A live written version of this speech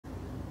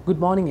Good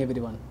morning,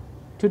 everyone.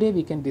 Today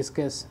we can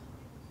discuss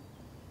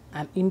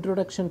an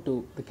introduction to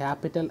the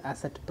capital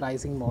asset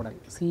pricing model,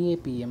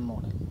 CAPM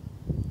model.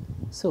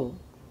 So,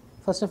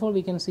 first of all,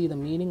 we can see the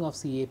meaning of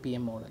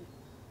CAPM model.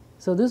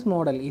 So, this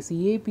model is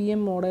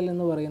CAPM model in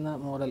the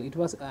model. It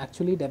was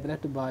actually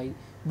developed by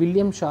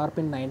William Sharp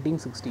in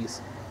 1960s.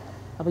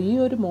 അപ്പോൾ ഈ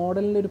ഒരു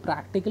മോഡലിൻ്റെ ഒരു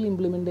practical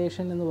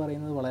implementation എന്ന്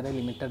പറയുന്നത് വളരെ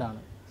limited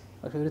ആണ്.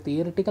 പക്ഷേ ഒരു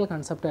തിയറിറ്റിക്കൽ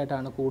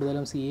കൺസെപ്റ്റായിട്ടാണ്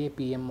കൂടുതലും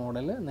CAPM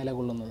മോഡൽ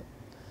നിലകൊള്ളുന്നത്.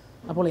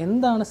 അപ്പോൾ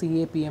എന്താണ്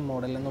CAPM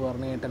മോഡൽ എന്ന്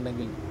പറഞ്ഞു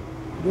കേട്ടിട്ടുണ്ടെങ്കിൽ,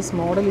 this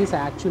model is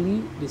actually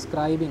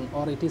describing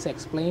or it is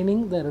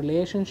explaining the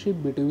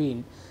relationship between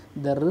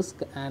the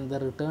risk and the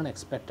return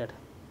expected.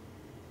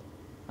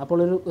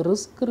 അപ്പോൾ ഒരു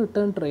റിസ്ക്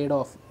റിട്ടേൺ ട്രേഡ്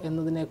ഓഫ്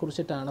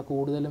എന്നതിനെക്കുറിച്ചിട്ടാണ്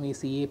കൂടുതലും ഈ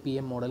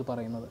CAPM മോഡൽ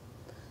പറയുന്നത്.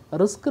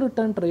 റിസ്ക്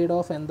റിട്ടേൺ ട്രേഡ്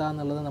ഓഫ്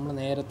എന്താണെന്നുള്ളത് നമ്മൾ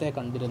നേരത്തെ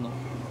കണ്ടിരുന്നു.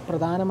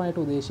 പ്രധാനമായിട്ട്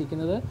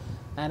ഉദ്ദേശിക്കുന്നത്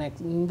an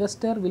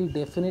investor will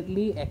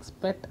definitely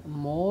expect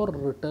more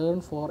return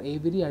for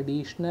every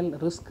additional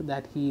risk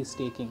that he is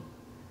taking.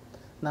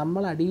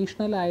 നമ്മൾ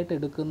അഡീഷണൽ ആയിട്ട്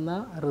എടുക്കുന്ന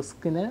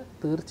റിസ്കിന്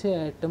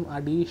തീർച്ചയായിട്ടും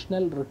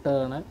അഡീഷണൽ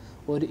റിട്ടേൺ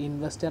ഒരു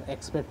ഇൻവെസ്റ്റർ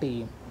എക്സ്പെക്റ്റ്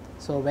ചെയ്യും.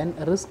 So when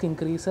risk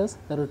increases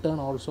return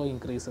also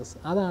increases.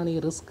 അതാണ് ഈ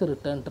റിസ്ക്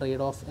റിട്ടേൺ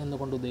ട്രേഡ് ഓഫ്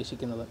എന്നുകൊണ്ട്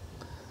ഉദ്ദേശിക്കുന്നത്.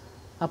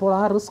 അപ്പോൾ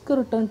ആ റിസ്ക്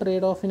റിട്ടേൺ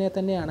ട്രേഡ് ഓഫിനെ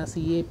തന്നെയാണ്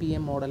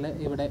CAPM മോഡൽ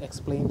ഇവിടെ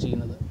എക്സ്പ്ലെയിൻ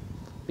ചെയ്യുന്നത്.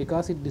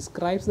 Because it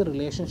describes the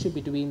relationship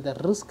between the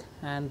risk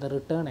and the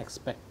return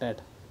expected.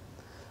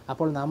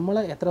 അപ്പോൾ നമ്മൾ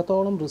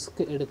എത്രത്തോളം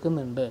റിസ്ക്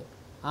എടുക്കുന്നുണ്ട്,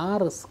 ആ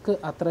റിസ്ക്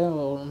അത്ര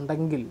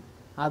ഉണ്ടെങ്കിൽ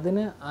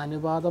അതിന്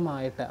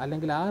അനുപാതമായിട്ട്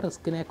അല്ലെങ്കിൽ ആ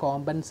റിസ്കിനെ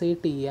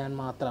കോമ്പൻസേറ്റ് ചെയ്യാൻ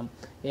മാത്രം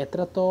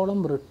എത്രത്തോളം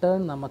റിട്ടേൺ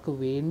നമുക്ക്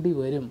വേണ്ടി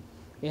വരും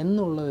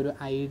എന്നുള്ള ഒരു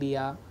ഐഡിയ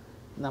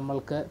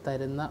നമ്മൾക്ക്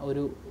തരുന്ന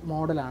ഒരു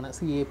മോഡലാണ്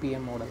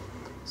CAPM model.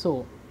 So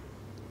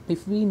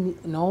if we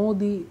know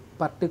the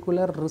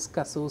particular risk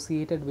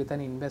associated with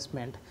an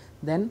investment,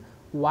 then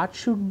what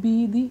should be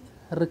the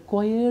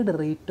required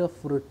rate of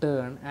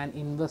return an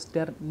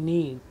investor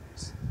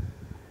needs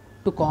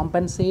to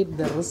compensate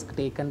the risk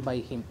taken by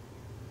him.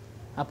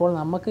 അപ്പോൾ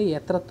നമുക്ക്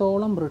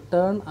എത്രത്തോളം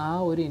return ആ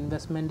ഒരു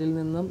ഇൻവെസ്റ്റ്മെൻറ്റിൽ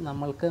നിന്നും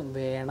നമ്മൾക്ക്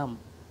വേണം,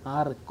 ആ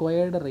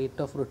required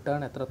rate of return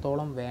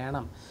എത്രത്തോളം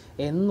വേണം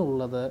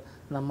എന്നുള്ളത്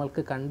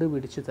നമ്മൾക്ക്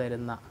കണ്ടുപിടിച്ച്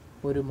തരുന്ന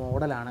ഒരു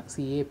മോഡലാണ്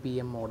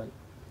CAPM മോഡൽ.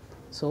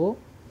 സോ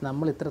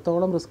നമ്മൾ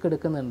ഇത്രത്തോളം റിസ്ക്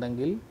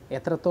എടുക്കുന്നുണ്ടെങ്കിൽ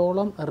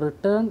എത്രത്തോളം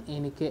റിട്ടേൺ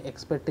എനിക്ക്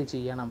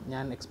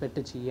ഞാൻ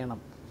എക്സ്പെക്റ്റ്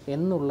ചെയ്യണം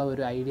എന്നുള്ള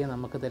ഒരു ഐഡിയ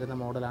നമുക്ക് തരുന്ന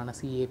മോഡലാണ്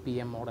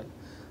CAPM മോഡൽ.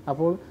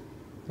 അപ്പോൾ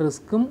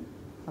റിസ്ക്കും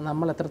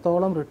നമ്മൾ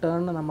എത്രത്തോളം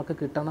റിട്ടേൺ നമുക്ക്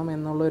കിട്ടണം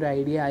എന്നുള്ളൊരു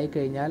ഐഡിയ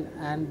ആയിക്കഴിഞ്ഞാൽ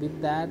and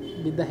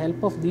with the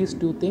help of these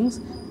two things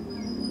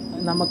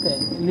നമുക്ക്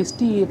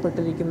ലിസ്റ്റ്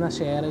ചെയ്യപ്പെട്ടിരിക്കുന്ന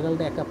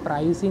ഷെയറുകളുടെയൊക്കെ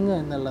പ്രൈസിങ്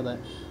എന്നുള്ളത്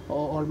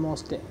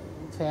ഓൾമോസ്റ്റ്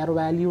ഫെയർ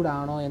വാല്യൂഡ്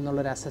ആണോ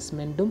എന്നുള്ളൊരു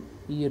അസസ്മെൻറ്റും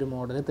ഈ ഒരു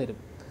മോഡൽ തരും.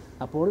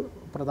 അപ്പോൾ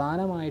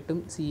പ്രധാനമായിട്ടും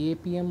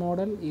CAPM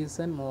model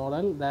is A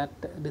model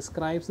that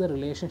describes the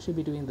relationship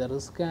between the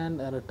risk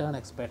and return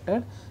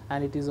expected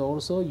and it is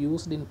also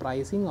used in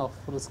pricing of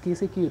risky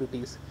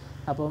securities.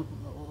 അപ്പം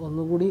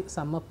ഒന്നുകൂടി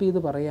സമ്മപ്പ് ചെയ്ത്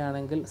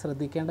പറയുകയാണെങ്കിൽ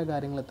ശ്രദ്ധിക്കേണ്ട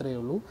കാര്യങ്ങൾ ഇത്രയേ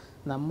ഉള്ളൂ.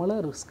 നമ്മൾ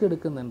റിസ്ക്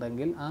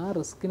എടുക്കുന്നുണ്ടെങ്കിൽ ആ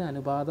റിസ്കിന്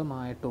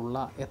അനുപാതമായിട്ടുള്ള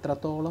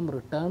എത്രത്തോളം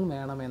റിട്ടേൺ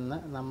വേണമെന്ന്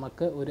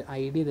നമുക്ക് ഒരു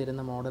ഐഡിയ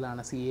തരുന്ന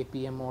മോഡലാണ്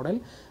CAPM മോഡൽ.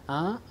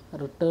 ആ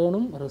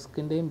റിട്ടേണും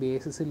റിസ്കിൻ്റെയും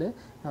ബേസിസിൽ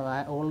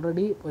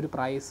ഓൾറെഡി ഒരു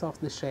price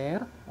of the share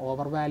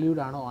over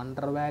valued ആണോ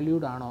അണ്ടർ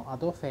വാല്യൂഡ് ആണോ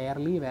അതോ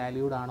ഫെയർലി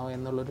വാല്യൂഡ് ആണോ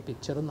എന്നുള്ളൊരു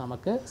പിക്ചറും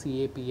നമുക്ക്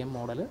CAPM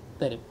മോഡൽ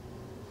തരും.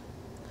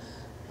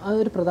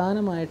 അതൊരു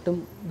പ്രധാനമായിട്ടും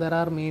there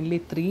are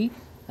mainly 3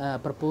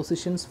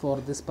 propositions for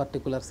this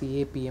particular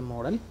CAPM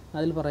model.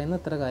 അതിൽ പറയുന്ന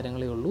ഇത്ര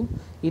കാര്യങ്ങളേ ഉള്ളൂ.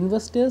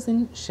 Investors in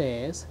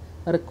shares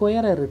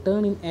require A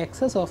return in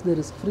excess of the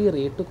risk free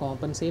rate to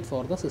compensate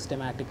for the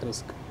systematic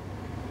risk.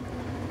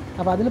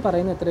 അപ്പോൾ അതിൽ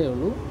പറയുന്ന ഇത്രയേ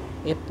ഉള്ളൂ.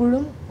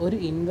 എപ്പോഴും ഒരു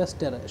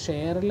ഇൻവെസ്റ്റർ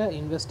ഷെയറിൽ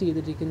ഇൻവെസ്റ്റ്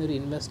ചെയ്തിരിക്കുന്ന ഒരു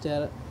investor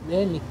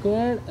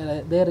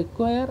they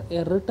require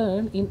A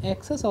return in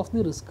excess of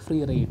the risk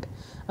free rate.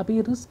 അപ്പോൾ ഈ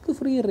risk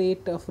free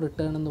rate of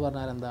return എന്ന്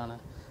പറഞ്ഞാൽ എന്താണ്?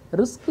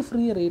 Risk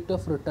free rate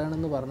of return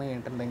എന്ന് പറഞ്ഞു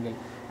കഴിഞ്ഞിട്ടുണ്ടെങ്കിൽ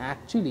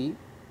ആക്ച്വലി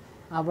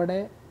അവിടെ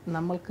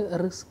നമ്മൾക്ക്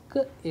റിസ്ക്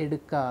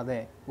എടുക്കാതെ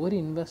ഒരു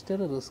ഇൻവെസ്റ്റർ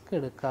റിസ്ക്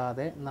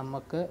എടുക്കാതെ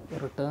നമുക്ക്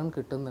റിട്ടേൺ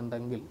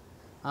കിട്ടുന്നുണ്ടെങ്കിൽ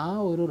ആ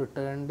ഒരു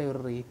റിട്ടേണിൻ്റെ ഒരു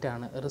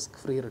റേറ്റാണ് risk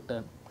free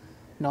return.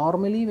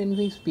 Normally when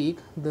we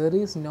speak there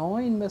is no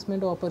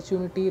investment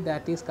opportunity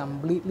that is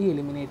completely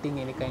eliminating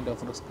any kind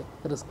of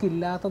risk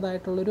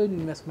ഇല്ലാത്തതായിട്ടുള്ളൊരു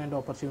investment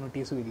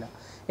ഓപ്പർച്യൂണിറ്റീസും ഇല്ല.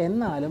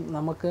 എന്നാലും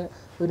നമുക്ക്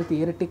ഒരു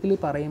തിയറിറ്റിക്കലി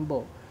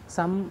പറയുമ്പോൾ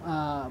സം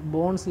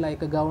ബോണ്ട്സ്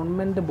ലൈക്ക്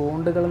ഗവൺമെൻറ്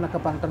ബോണ്ടുകൾ എന്നൊക്കെ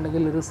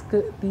പറഞ്ഞിട്ടുണ്ടെങ്കിൽ റിസ്ക്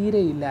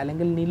തീരെയില്ല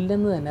അല്ലെങ്കിൽ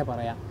നില്ലെന്ന് തന്നെ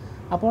പറയാം.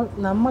 അപ്പോൾ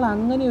നമ്മൾ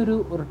അങ്ങനെ ഒരു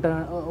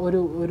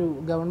ഒരു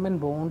ഗവൺമെൻറ്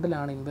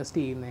ബോണ്ടിലാണ്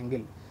ഇൻവെസ്റ്റ്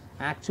ചെയ്യുന്നതെങ്കിൽ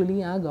ആക്ച്വലി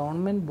ആ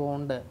ഗവൺമെൻറ്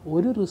ബോണ്ട്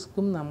ഒരു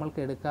റിസ്ക്കും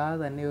നമ്മൾക്ക് എടുക്കാതെ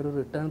തന്നെ ഒരു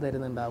റിട്ടേൺ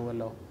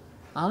തരുന്നുണ്ടാവുമല്ലോ.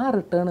 ആ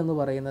റിട്ടേൺ എന്ന്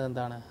പറയുന്നത്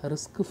എന്താണ്?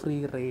 Risk free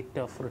rate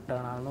of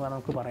return ആണെന്ന്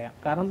നമുക്ക് പറയാം.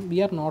 കാരണം V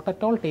are not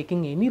at all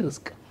taking any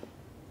risk.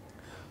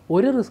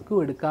 ഒരു റിസ്ക്കും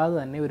എടുക്കാതെ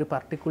തന്നെ ഒരു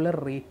പർട്ടിക്കുലർ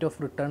റേറ്റ് ഓഫ്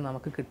റിട്ടേൺ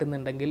നമുക്ക്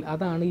കിട്ടുന്നുണ്ടെങ്കിൽ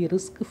അതാണ് ഈ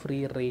risk free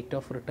rate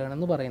of return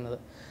എന്ന് പറയുന്നത്.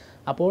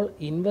 അപ്പോൾ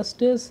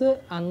ഇൻവെസ്റ്റേഴ്സ്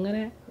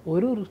അങ്ങനെ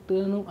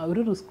ഒരു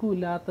റിസ്ക്കും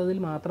ഇല്ലാത്തതിൽ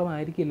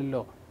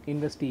മാത്രമായിരിക്കില്ലല്ലോ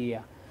ഇൻവെസ്റ്റ്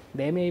ചെയ്യുക.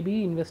 They may be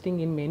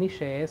investing in many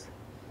shares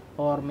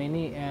or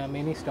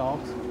many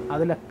Stokes,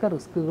 അതിലൊക്കെ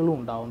റിസ്ക്കുകളും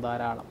ഉണ്ടാവും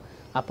ധാരാളം.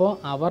 അപ്പോൾ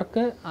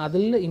അവർക്ക്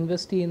അതിൽ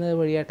ഇൻവെസ്റ്റ് ചെയ്യുന്നത്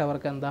വഴിയായിട്ട്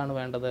അവർക്ക് എന്താണ്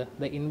വേണ്ടത്?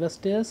 The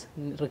investors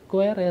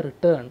require A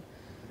return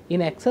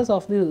in excess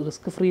of the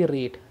risk free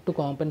rate to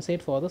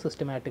compensate for the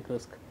systematic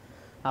risk.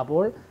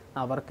 അപ്പോൾ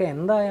അവർക്ക്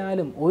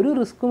എന്തായാലും ഒരു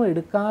റിസ്ക്കും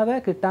എടുക്കാതെ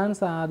കിട്ടാൻ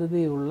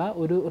സാധ്യതയുള്ള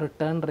ഒരു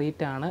റിട്ടേൺ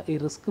റേറ്റാണ് ഈ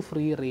risk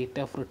free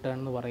rate of return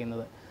എന്ന്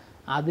പറയുന്നത്.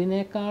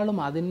 അതിനേക്കാളും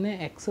അതിനെ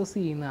എക്സസ്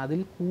ചെയ്യുന്ന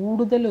അതിൽ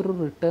കൂടുതൽ ഒരു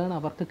റിട്ടേൺ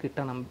അവർക്ക്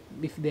കിട്ടണം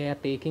if they are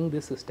taking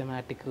this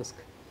systematic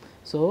risk.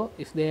 So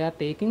if they are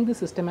taking the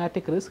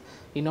systematic risk,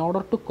 in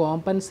order to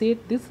compensate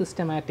this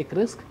systematic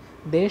risk,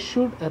 they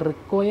should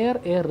require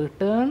a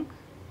return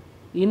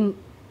in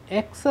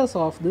excess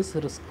of this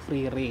risk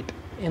free rate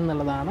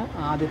എന്നുള്ളതാണ്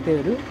ആദ്യത്തെ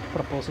ഒരു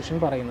preposition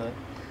പറയുന്നത്.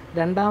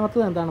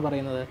 രണ്ടാമത്തത് എന്താണ്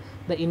പറയുന്നത്?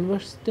 The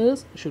investors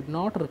should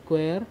not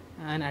require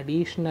an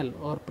additional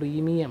or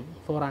premium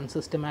for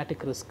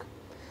unsystematic risk.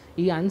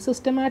 ഈ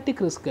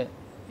unsystematic risk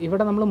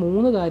ഇവിടെ നമ്മൾ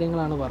 3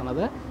 കാര്യങ്ങളാണ്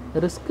പറഞ്ഞത്.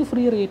 റിസ്ക്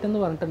ഫ്രീ റേറ്റ് എന്ന്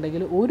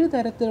പറഞ്ഞിട്ടുണ്ടെങ്കിൽ ഒരു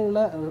തരത്തിലുള്ള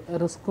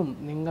റിസ്ക്കും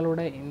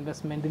നിങ്ങളുടെ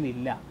ഇൻവെസ്റ്റ്മെൻറ്റിൽ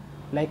ഇല്ല.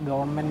 ലൈക്ക്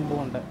ഗവൺമെൻറ്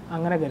ബോണ്ട്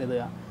അങ്ങനെ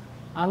കരുതുക.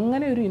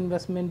 അങ്ങനെ ഒരു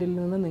ഇൻവെസ്റ്റ്മെൻറ്റിൽ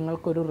നിന്ന്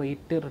നിങ്ങൾക്കൊരു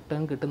റേറ്റ്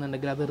റിട്ടേൺ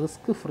കിട്ടുന്നുണ്ടെങ്കിൽ അത്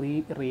റിസ്ക് ഫ്രീ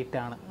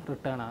റേറ്റാണ്,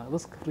 റിട്ടേണാണ്,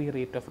 risk free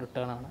rate of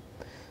return ആണ്.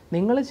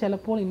 നിങ്ങൾ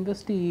ചിലപ്പോൾ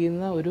ഇൻവെസ്റ്റ്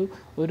ചെയ്യുന്ന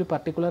ഒരു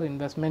പർട്ടിക്കുലർ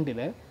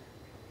ഇൻവെസ്റ്റ്മെൻറ്റിൽ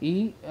ഈ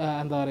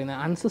എന്താ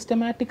പറയുന്നത്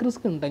അൺസിസ്റ്റമാറ്റിക്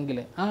റിസ്ക് ഉണ്ടെങ്കിൽ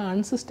ആ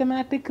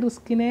അൺസിസ്റ്റമാറ്റിക്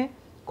റിസ്കിനെ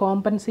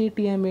കോമ്പൻസേറ്റ്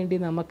ചെയ്യാൻ വേണ്ടി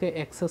നമുക്ക്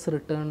എക്സസ്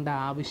റിട്ടേണിൻ്റെ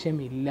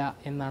ആവശ്യമില്ല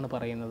എന്നാണ്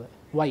പറയുന്നത്.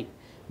 വൈ?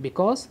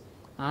 ബിക്കോസ്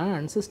ആ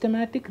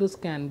unsystematic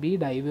risk can be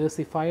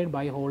diversified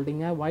by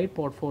holding A wide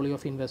portfolio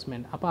of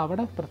investment. അപ്പോൾ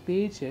അവിടെ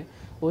പ്രത്യേകിച്ച്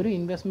ഒരു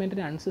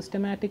ഇൻവെസ്റ്റ്മെൻറ്റിന്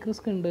അൺസിസ്റ്റമാറ്റിക്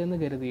റിസ്ക് ഉണ്ട് എന്ന്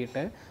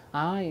കരുതിയിട്ട്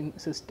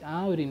ആ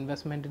ഒരു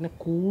ഇൻവെസ്റ്റ്മെൻറ്റിന്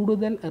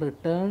കൂടുതൽ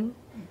റിട്ടേൺ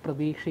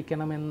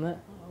പ്രതീക്ഷിക്കണമെന്ന്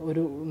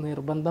ഒരു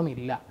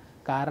നിർബന്ധമില്ല.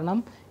 കാരണം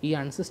ഈ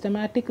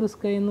അൺസിസ്റ്റമാറ്റിക്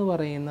റിസ്ക് എന്ന്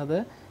പറയുന്നത്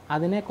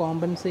അതിനെ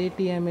കോമ്പൻസേറ്റ്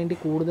ചെയ്യാൻ വേണ്ടി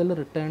കൂടുതൽ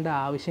റിട്ടേണിൻ്റെ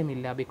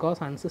ആവശ്യമില്ല. Because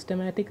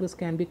unsystematic risk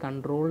can be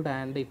controlled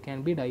and it can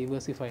be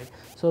diversified.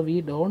 So we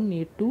don't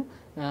need to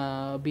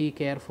be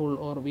careful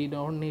or we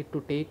don't need to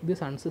take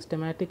this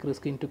unsystematic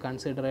risk into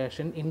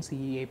consideration in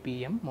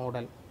CAPM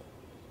model.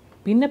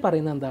 പിന്നെ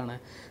പറയുന്നത് എന്താണ്?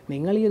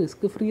 നിങ്ങൾ ഈ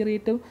risk free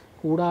rate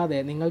കൂടാതെ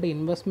നിങ്ങളുടെ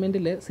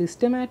ഇൻവെസ്റ്റ്മെൻറ്റിൽ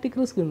systematic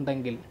risk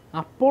ഉണ്ടെങ്കിൽ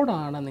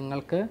അപ്പോഴാണ്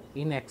നിങ്ങൾക്ക്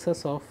in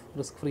excess of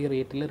risk free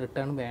റേറ്റിൽ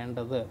റിട്ടേൺ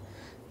വേണ്ടത്.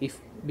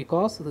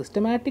 Because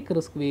systematic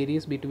risk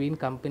varies between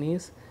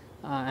companies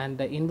and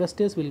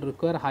investors will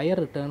require higher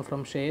return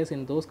from shares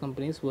in those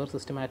companies where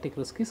systematic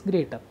risk is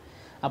greater.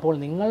 അപ്പോൾ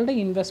നിങ്ങളുടെ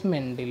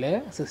ഇൻവെസ്റ്റ്മെൻറ്റിൽ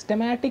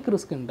systematic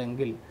risk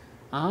ഉണ്ടെങ്കിൽ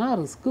ആ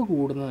risk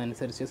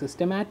കൂടുന്നതനുസരിച്ച്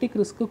systematic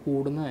risk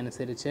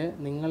കൂടുന്നതനുസരിച്ച്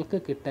നിങ്ങൾക്ക്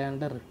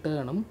കിട്ടേണ്ട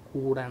റിട്ടേണും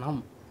കൂടണം.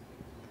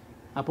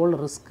 അപ്പോൾ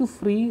risk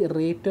free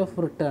rate of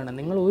return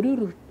നിങ്ങൾ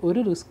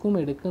ഒരു റിസ്ക്കും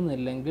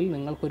എടുക്കുന്നില്ലെങ്കിൽ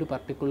നിങ്ങൾക്കൊരു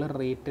പർട്ടിക്കുലർ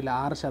റേറ്റിൽ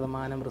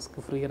 6%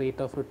 risk free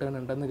rate of return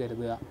ഉണ്ടെന്ന്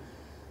കരുതുക.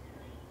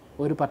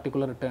 ഒരു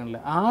പർട്ടിക്കുലർ റിട്ടേണിൽ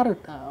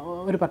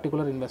ഒരു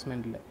പർട്ടിക്കുലർ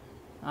ഇൻവെസ്റ്റ്മെൻറ്റിൽ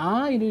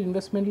ഒരു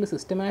ഇൻവെസ്റ്റ്മെൻറ്റിൽ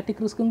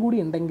സിസ്റ്റമാറ്റിക് റിസ്ക്കും കൂടി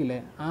ഉണ്ടെങ്കിൽ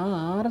ആ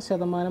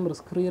 6%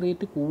 റിസ്ക് ഫ്രീ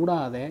റേറ്റ്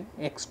കൂടാതെ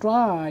എക്സ്ട്രാ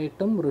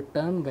ആയിട്ടും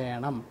റിട്ടേൺ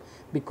വേണം.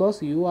 Because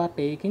you are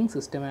taking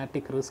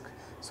systematic risk.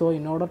 So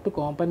in order to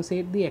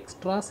compensate the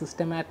extra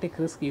systematic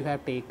risk you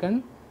have taken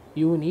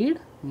you need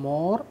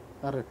more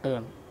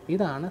return.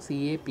 ഇതാണ്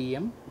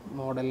CAPM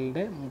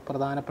മോഡലിൻ്റെ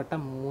പ്രധാനപ്പെട്ട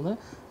 3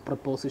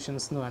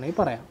 പ്രപ്പോസിഷൻസ് എന്ന് വേണമെങ്കിൽ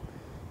പറയാം.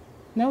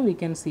 Now we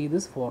can see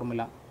this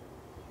formula.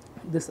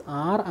 This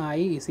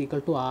Ri is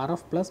equal to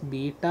Rf plus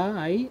beta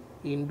I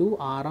into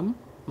Rm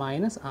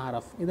minus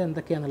Rf. ഇത്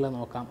എന്തൊക്കെയാണെന്നുള്ളത്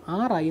നോക്കാം.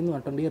 Ri എന്ന്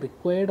പറഞ്ഞിട്ടുണ്ടെങ്കിൽ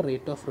required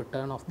rate of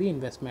return of the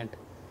investment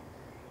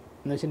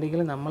എന്ന്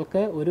വെച്ചിട്ടുണ്ടെങ്കിൽ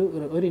നമ്മൾക്ക്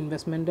ഒരു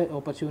ഇൻവെസ്റ്റ്മെൻറ്റ്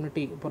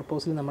ഓപ്പർച്യൂണിറ്റി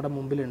പ്രപ്പോസൽ നമ്മുടെ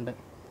മുമ്പിലുണ്ട്.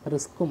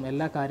 റിസ്ക്കും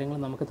എല്ലാ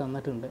കാര്യങ്ങളും നമുക്ക്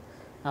തന്നിട്ടുണ്ട്.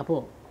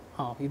 അപ്പോൾ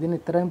ഇതിന്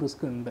ഇത്രയും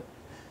റിസ്ക് ഉണ്ട്.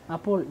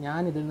 അപ്പോൾ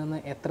ഞാൻ ഇതിൽ നിന്ന്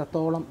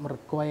എത്രത്തോളം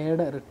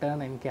റിക്വയർഡ് റിട്ടേൺ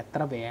എനിക്ക്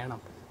എത്ര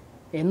വേണം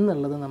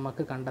എന്നുള്ളത്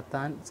നമുക്ക്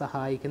കണ്ടെത്താൻ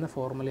സഹായിക്കുന്ന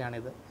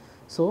ഫോർമുലയാണിത്.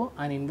 So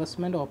an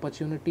investment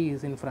opportunity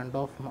is in front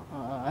of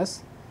us.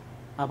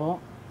 അപ്പോൾ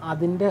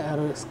അതിൻ്റെ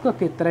റിസ്ക്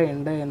ഒക്കെ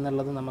ഇത്രയുണ്ട്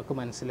എന്നുള്ളത് നമുക്ക്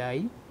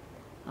മനസ്സിലായി.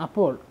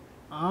 അപ്പോൾ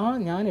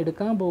ഞാൻ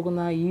എടുക്കാൻ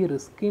പോകുന്ന ഈ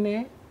റിസ്കിനെ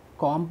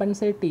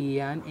കോമ്പൻസേറ്റ്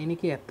ചെയ്യാൻ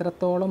എനിക്ക്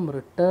എത്രത്തോളം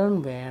റിട്ടേൺ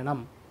വേണം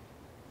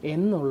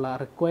എന്നുള്ള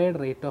റിക്വയർഡ്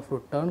റേറ്റ് ഓഫ്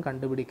റിട്ടേൺ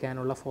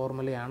കണ്ടുപിടിക്കാനുള്ള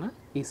ഫോർമുലയാണ്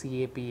ഈ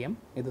CAPM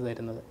ഇത്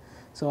തരുന്നത്.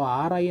 സോ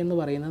Ri എന്ന്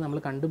പറയുന്നത് നമ്മൾ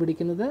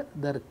കണ്ടുപിടിക്കുന്നത്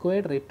the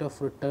required rate of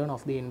return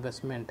of the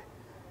investment.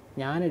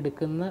 ഞാൻ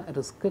എടുക്കുന്ന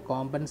റിസ്ക്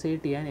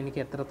കോമ്പൻസേറ്റ് ചെയ്യാൻ എനിക്ക്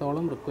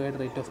എത്രത്തോളം റിക്വയർഡ്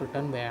റേറ്റ് ഓഫ്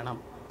റിട്ടേൺ വേണം.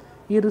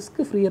 ഈ റിസ്ക്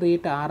ഫ്രീ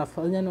റേറ്റ് Rf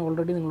അത് ഞാൻ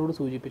ഓൾറെഡി നിങ്ങളോട്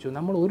സൂചിപ്പിച്ചു.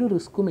 നമ്മൾ ഒരു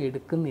റിസ്ക്കും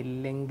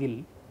എടുക്കുന്നില്ലെങ്കിൽ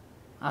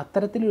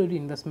അത്തരത്തിലൊരു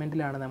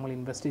ഇൻവെസ്റ്റ്മെൻറ്റിലാണ് നമ്മൾ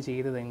ഇൻവെസ്റ്റ്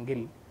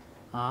ചെയ്തതെങ്കിൽ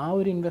ആ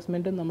ഒരു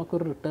ഇൻവെസ്റ്റ്മെൻറ്റ്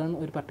നമുക്കൊരു റിട്ടേൺ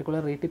ഒരു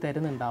പർട്ടിക്കുലർ റേറ്റിൽ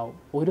തരുന്നുണ്ടാവും,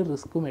 ഒരു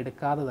റിസ്ക്കും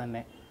എടുക്കാതെ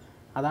തന്നെ.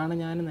 അതാണ്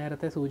ഞാൻ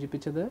നേരത്തെ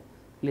സൂചിപ്പിച്ചത്.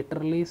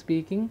 ലിറ്ററലി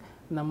സ്പീക്കിംഗ്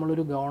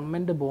നമ്മളൊരു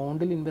ഗവൺമെൻറ്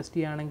ബോണ്ടിൽ ഇൻവെസ്റ്റ്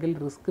ചെയ്യുകയാണെങ്കിൽ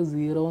റിസ്ക്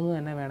 0 എന്ന്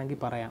തന്നെ വേണമെങ്കിൽ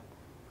പറയാം.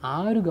 ആ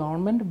ഒരു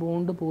ഗവൺമെൻറ്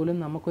ബോണ്ട് പോലും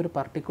നമുക്കൊരു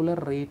പർട്ടിക്കുലർ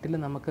റേറ്റിൽ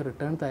നമുക്ക്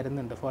റിട്ടേൺ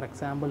തരുന്നുണ്ട്. ഫോർ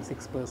എക്സാമ്പിൾ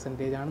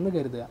 6% ആണെന്ന്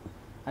കരുതുക,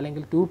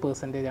 അല്ലെങ്കിൽ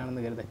 2%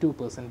 ആണെന്ന് കരുതുക.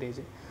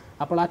 2%.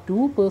 അപ്പോൾ ആ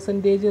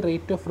 2%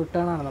 റേറ്റ് ഓഫ്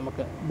റിട്ടേൺ ആണ്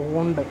നമുക്ക്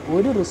ബോണ്ട്,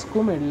 ഒരു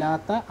റിസ്ക്കും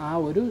ഇല്ലാത്ത ആ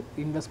ഒരു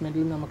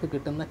ഇൻവെസ്റ്റ്മെൻറ്റിൽ നമുക്ക്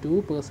കിട്ടുന്ന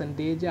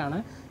 2% ആണ്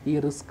ഈ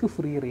റിസ്ക്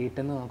ഫ്രീ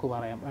റേറ്റ് എന്ന് നമുക്ക്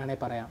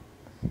പറയാം.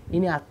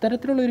 ഇനി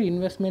അത്തരത്തിലുള്ളൊരു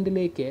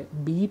ഇൻവെസ്റ്റ്മെൻറ്റിലേക്ക്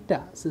ബീറ്റ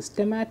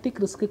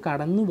സിസ്റ്റമാറ്റിക് റിസ്ക്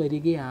കടന്നു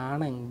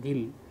വരികയാണെങ്കിൽ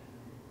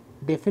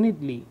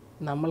ഡെഫിനിറ്റ്ലി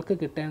നമ്മൾക്ക്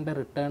കിട്ടേണ്ട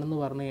റിട്ടേൺ എന്ന്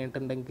പറഞ്ഞു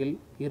കഴിഞ്ഞിട്ടുണ്ടെങ്കിൽ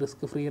ഈ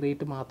റിസ്ക് ഫ്രീ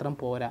റേറ്റ് മാത്രം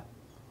പോരാ,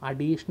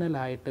 അഡീഷണൽ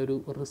ആയിട്ടൊരു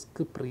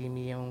റിസ്ക്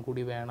പ്രീമിയവും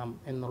കൂടി വേണം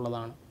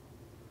എന്നുള്ളതാണ്.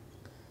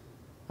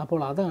 അപ്പോൾ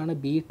അതാണ്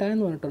ബീറ്റ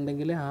എന്ന്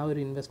പറഞ്ഞിട്ടുണ്ടെങ്കിൽ ആ ഒരു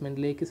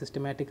ഇൻവെസ്റ്റ്മെൻറ്റിലേക്ക്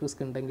സിസ്റ്റമാറ്റിക്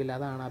റിസ്ക് ഉണ്ടെങ്കിൽ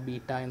അതാണ് ആ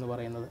ബീറ്റ എന്ന്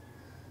പറയുന്നത്.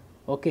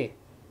 Okay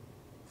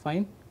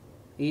fine.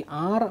 ഈ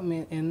RM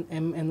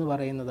എന്ന്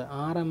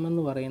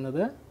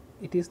പറയുന്നത്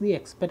it is the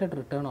expected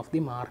return of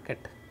the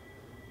market.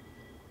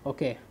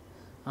 Okay,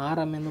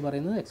 RM എന്ന്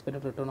പറയുന്നത്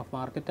എക്സ്പെക്റ്റഡ് റിട്ടേൺ ഓഫ്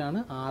മാർക്കറ്റ് ആണ്.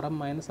 RM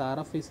 -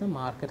 RF is A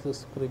market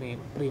risk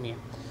premium.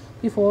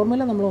 ഈ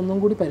ഫോർമുല നമ്മൾ ഒന്നും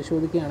കൂടി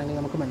പരിശോധിക്കുകയാണെങ്കിൽ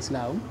നമുക്ക്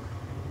മനസ്സിലാവും,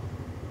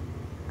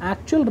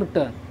 ആക്ച്വൽ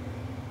റിട്ടേൺ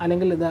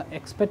അല്ലെങ്കിൽ ഇത്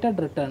expected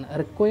return,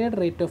 required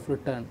rate of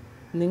return,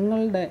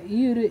 നിങ്ങളുടെ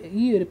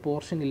ഈ ഒരു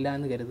പോർഷൻ ഇല്ല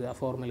എന്ന് കരുതുക.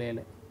 ഫോർമുലയിൽ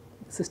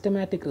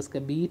സിസ്റ്റമാറ്റിക് റിസ്ക്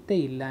ബീറ്റ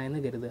ഇല്ല എന്ന്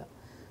കരുതുക.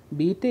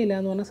 ബീറ്റ ഇല്ല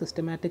എന്ന് പറഞ്ഞാൽ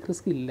സിസ്റ്റമാറ്റിക്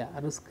റിസ്ക് ഇല്ല,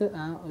 റിസ്ക്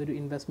ആ ഒരു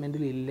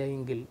ഇൻവെസ്റ്റ്മെൻറ്റിൽ ഇല്ല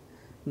എങ്കിൽ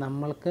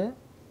നമ്മൾക്ക്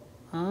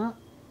ആ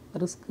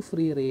റിസ്ക്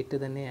ഫ്രീ റേറ്റ്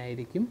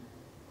തന്നെയായിരിക്കും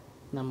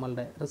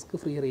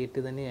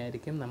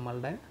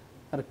നമ്മളുടെ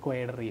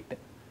റിക്വയർഡ് റേറ്റ്.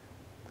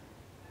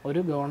 ഒരു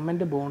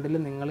ഗവൺമെൻറ് ബോണ്ടിൽ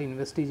നിങ്ങൾ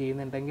ഇൻവെസ്റ്റ്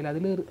ചെയ്യുന്നുണ്ടെങ്കിൽ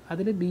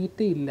അതിൽ ബീറ്റ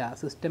ഇല്ല,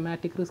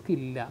 സിസ്റ്റമാറ്റിക് റിസ്ക്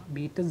ഇല്ല,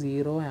 ബീറ്റ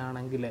 0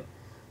 ആണെങ്കിൽ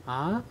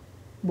ആ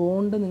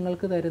ബോണ്ട്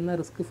നിങ്ങൾക്ക് തരുന്ന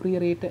റിസ്ക് ഫ്രീ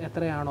റേറ്റ്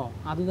എത്രയാണോ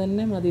അത്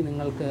തന്നെ മതി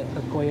നിങ്ങൾക്ക്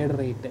റിക്വയർഡ്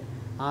റേറ്റ്.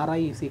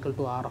 RI =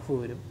 RF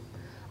വരും.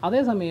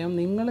 അതേസമയം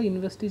നിങ്ങൾ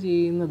ഇൻവെസ്റ്റ്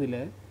ചെയ്യുന്നതിൽ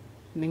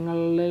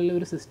നിങ്ങളിൽ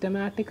ഒരു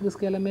സിസ്റ്റമാറ്റിക്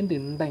റിസ്ക് എലമെൻറ്റ്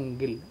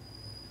ഉണ്ടെങ്കിൽ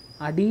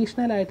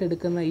അഡീഷണലായിട്ട്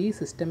എടുക്കുന്ന ഈ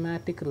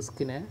സിസ്റ്റമാറ്റിക്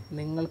റിസ്കിന്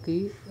നിങ്ങൾക്ക്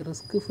ഈ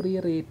റിസ്ക് ഫ്രീ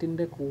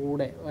റേറ്റിൻ്റെ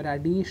കൂടെ ഒരു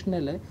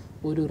അഡീഷണൽ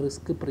ഒരു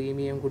റിസ്ക്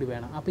പ്രീമിയം കൂടി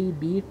വേണം. അപ്പോൾ ഈ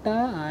ബീറ്റ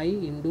I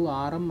 ×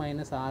 RM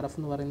 - RF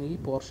എന്ന് പറയുന്ന ഈ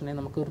പോർഷനെ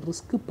നമുക്ക്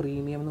റിസ്ക്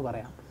പ്രീമിയം എന്ന്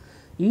പറയാം.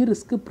 ഈ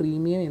റിസ്ക്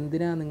പ്രീമിയം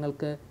എന്തിനാണ്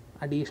നിങ്ങൾക്ക്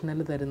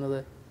അഡീഷണൽ തരുന്നത്?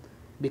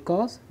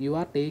 Because you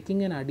are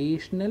taking an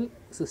additional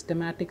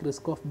systematic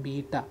risk of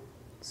beta.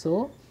 So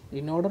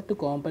in order to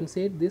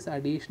compensate this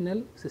additional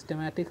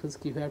systematic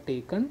risk you have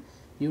taken,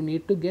 you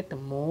need to get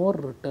more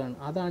return.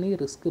 അതാണ് ഈ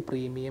risk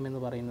premium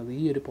എന്ന് പറയുന്നത്,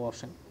 ഈ ഒരു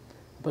portion.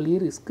 അപ്പോൾ ഈ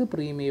risk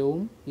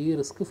പ്രീമിയവും ഈ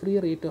risk free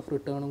rate of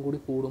റിട്ടേണും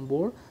കൂടി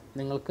കൂടുമ്പോൾ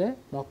നിങ്ങൾക്ക്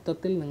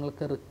മൊത്തത്തിൽ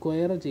നിങ്ങൾക്ക്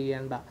റിക്വയർ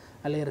ചെയ്യേണ്ട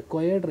അല്ലെങ്കിൽ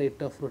റിക്വയർഡ്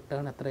റേറ്റ് ഓഫ്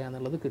റിട്ടേൺ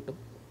എത്രയാണെന്നുള്ളത് കിട്ടും.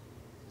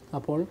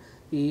 അപ്പോൾ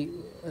ഈ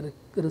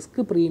റിസ്ക്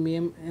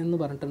പ്രീമിയം എന്ന്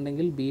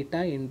പറഞ്ഞിട്ടുണ്ടെങ്കിൽ ബീറ്റ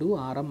 ×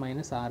 RM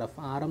 - RF.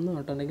 RM എന്ന്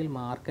പറഞ്ഞിട്ടുണ്ടെങ്കിൽ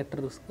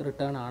മാർക്കറ്റ്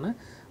റിട്ടേൺ ആണ്.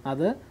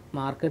 അത്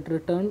market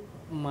return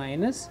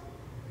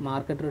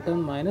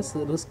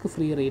minus risk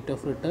free rate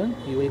of return,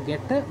 you will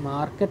get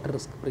market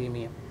risk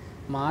premium.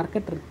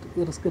 Market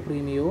risk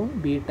പ്രീമിയവും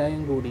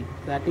ബീറ്റയും കൂടി,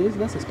 that is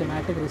the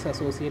systematic risk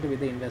associated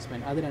with the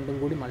investment, അത് രണ്ടും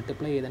കൂടി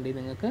multiply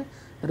ചെയ്തിട്ടുണ്ടെങ്കിൽ നിങ്ങൾക്ക്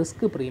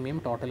റിസ്ക് പ്രീമിയം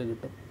ടോട്ടൽ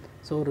കിട്ടും.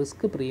 So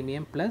risk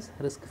premium plus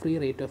risk free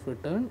rate of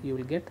return, you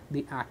will get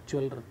the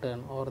actual return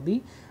or the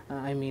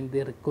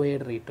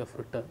required rate of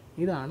return.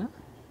 ഇതാണ്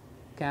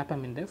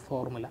CAPM ൻ്റെ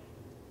formula.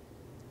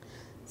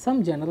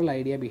 Some general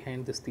idea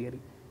behind this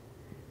theory.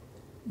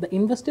 The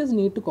investors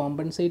need to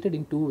compensate it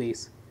in two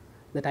ways: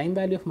 the time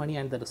value of money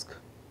and the risk.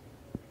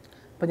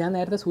 അപ്പോൾ ഞാൻ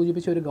നേരത്തെ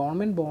സൂചിപ്പിച്ച ഒരു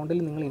government ബോണ്ടിൽ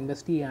നിങ്ങൾ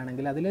invest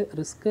ചെയ്യുകയാണെങ്കിൽ അതിൽ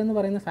റിസ്ക് എന്ന്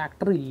പറയുന്ന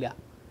ഫാക്ടർ ഇല്ല,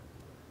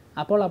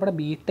 അപ്പോൾ അവിടെ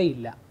ബീറ്റ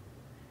ഇല്ല.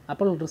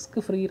 അപ്പോൾ risk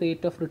free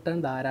rate of return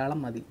ധാരാളം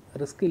മതി.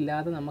 റിസ്ക്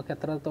ഇല്ലാതെ നമുക്ക്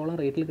എത്രത്തോളം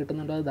റേറ്റിൽ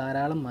കിട്ടുന്നുണ്ടോ അത്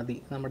ധാരാളം മതി,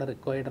 നമ്മുടെ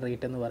റിക്വയർഡ്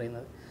റേറ്റ് എന്ന്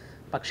പറയുന്നത്.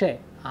 പക്ഷേ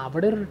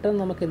അവിടെ ഒരു റിട്ടേൺ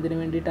നമുക്ക് എന്തിനു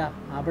വേണ്ടിയിട്ടാണ്?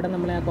 അവിടെ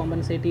നമ്മളെ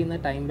കോമ്പൻസേറ്റ് ചെയ്യുന്ന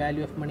ടൈം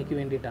വാല്യൂ ഓഫ് മണിക്ക്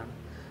വേണ്ടിയിട്ടാണ്.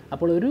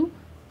 അപ്പോൾ ഒരു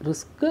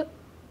റിസ്ക്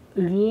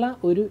ഉള്ള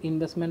ഒരു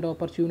ഇൻവെസ്റ്റ്മെൻറ്റ്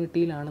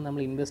ഓപ്പർച്യൂണിറ്റിയിലാണ്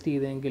നമ്മൾ invest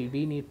ചെയ്തതെങ്കിൽ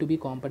we need to B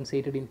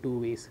compensated in two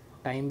ways.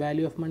 Time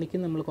value of മണിക്ക്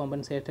നമ്മൾ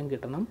കോമ്പൻസേഷൻ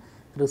കിട്ടണം,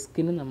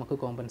 റിസ്കിനും നമുക്ക്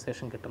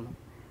കോമ്പൻസേഷൻ കിട്ടണം.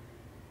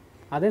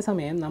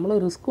 അതേസമയം നമ്മൾ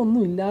റിസ്ക്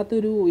ഒന്നും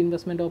ഇല്ലാത്തൊരു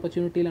ഇൻവെസ്റ്റ്മെൻറ്റ്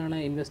ഓപ്പർച്യൂണിറ്റിയിലാണ്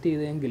ഇൻവെസ്റ്റ്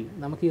ചെയ്തതെങ്കിൽ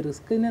നമുക്ക് ഈ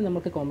റിസ്കിനെ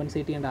നമുക്ക്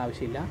കോമ്പൻസേറ്റ് ചെയ്യേണ്ട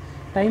ആവശ്യമില്ല,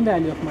 ടൈം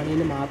വാല്യൂ ഓഫ്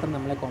മണിയിൽ മാത്രം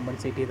നമ്മളെ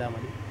കോമ്പൻസേറ്റ് ചെയ്താൽ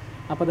മതി.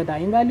 അപ്പോൾ the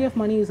time value of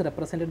money is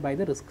represented by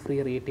the risk free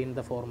rate in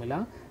the formula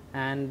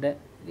and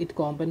it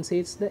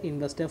കോമ്പൻസേറ്റ്സ് the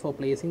investor four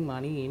placing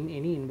money in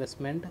any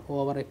investment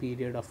over A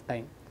period of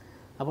time.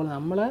 അപ്പോൾ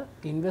നമ്മൾ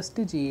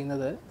invest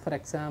ചെയ്യുന്നത് for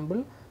example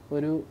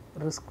ഒരു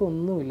risk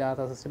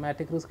ഒന്നുമില്ലാത്ത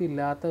systematic risk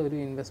ഇല്ലാത്ത ഒരു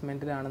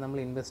ഇൻവെസ്റ്റ്മെൻറ്റിലാണ് നമ്മൾ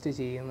invest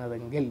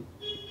ചെയ്യുന്നതെങ്കിൽ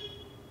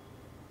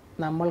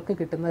നമ്മൾക്ക്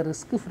കിട്ടുന്ന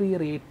risk free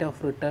rate of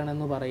return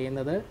എന്ന്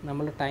പറയുന്നത്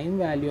നമ്മൾ ടൈം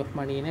വാല്യൂ ഓഫ്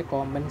മണീനെ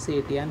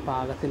കോമ്പൻസേറ്റ് ചെയ്യാൻ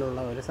പാകത്തിലുള്ള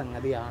ഒരു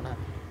സംഗതിയാണ്.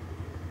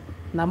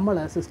 നമ്മൾ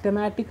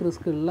സിസ്റ്റമാറ്റിക്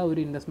റിസ്ക് ഉള്ള ഒരു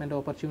ഇൻവെസ്റ്റ്മെൻറ്റ്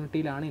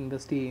ഓപ്പർച്യൂണിറ്റിയിലാണ്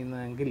ഇൻവെസ്റ്റ്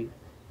ചെയ്യുന്നതെങ്കിൽ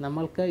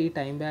നമ്മൾക്ക് ഈ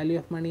ടൈം വാല്യൂ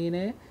ഓഫ്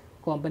മണീനെ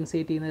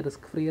കോമ്പൻസേറ്റ് ചെയ്യുന്ന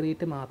റിസ്ക് ഫ്രീ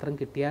റേറ്റ് മാത്രം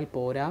കിട്ടിയാൽ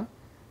പോരാ,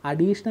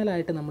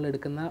 അഡീഷണലായിട്ട് നമ്മൾ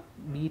എടുക്കുന്ന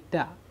ബീറ്റ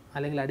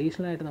അല്ലെങ്കിൽ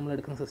അഡീഷണലായിട്ട് നമ്മൾ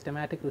എടുക്കുന്ന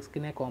സിസ്റ്റമാറ്റിക്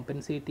റിസ്കിനെ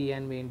കോമ്പൻസേറ്റ്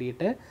ചെയ്യാൻ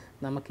വേണ്ടിയിട്ട്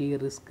നമുക്ക് ഈ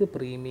റിസ്ക്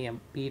പ്രീമിയം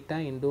ബീറ്റ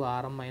 ×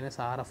 RM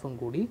 - RFും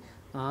കൂടി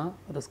ആ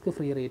റിസ്ക്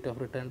ഫ്രീ റേറ്റ് ഓഫ്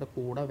റിട്ടേണിൻ്റെ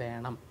കൂടെ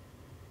വേണം.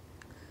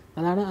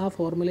 അതാണ് ആ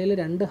ഫോർമുലയിൽ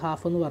 2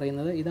 ഹാഫ് എന്ന്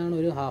പറയുന്നത്. ഇതാണ്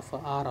ഒരു ഹാഫ്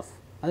RF,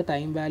 അത്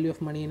ടൈം വാല്യൂ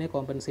ഓഫ് മണീനെ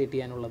കോമ്പൻസേറ്റ്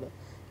ചെയ്യാനുള്ളത്.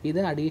 ഇത്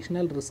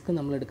അഡീഷണൽ റിസ്ക്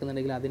നമ്മൾ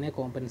എടുക്കുന്നുണ്ടെങ്കിൽ അതിനെ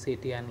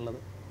കോമ്പൻസേറ്റ് ചെയ്യാനുള്ളത്.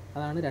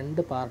 അതാണ്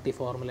രണ്ട് പാർട്ടി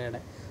ഫോർമുലയുടെ.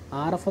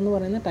 RF എന്ന്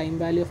പറയുന്നത് ടൈം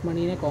വാല്യൂ ഓഫ്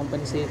മണീനെ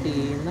കോമ്പൻസേറ്റ്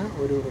ചെയ്യുന്ന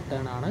ഒരു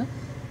റിട്ടേൺ ആണ്.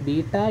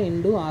 Beta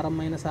into RM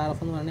minus RF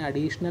എന്ന് പറഞ്ഞാൽ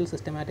അഡീഷണൽ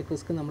സിസ്റ്റമാറ്റിക്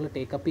റിസ്ക് നമ്മൾ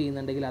ടേക്കപ്പ്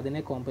ചെയ്യുന്നുണ്ടെങ്കിൽ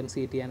അതിനെ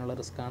കോമ്പൻസേറ്റ് ചെയ്യാനുള്ള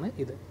റിസ്ക്കാണ്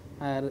ഇത്,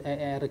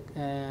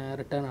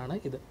 റിട്ടേൺ ആണ്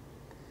ഇത്.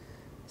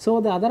 So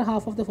the other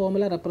half of the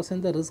formula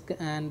represents the risk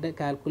and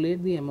calculate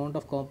the amount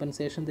of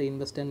compensation the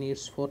investor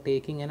needs for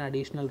taking an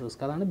additional risk.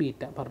 അതാണ്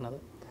ബീറ്റ പറഞ്ഞത്.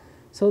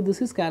 So this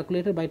is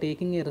calculated by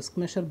taking a risk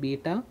measure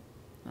beta.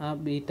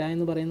 Beta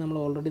എന്ന് പറയുന്നത് നമ്മൾ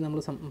already നമ്മൾ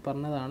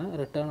പറഞ്ഞതാണ്,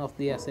 return of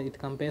the asset. It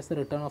compares the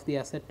return of the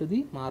asset to the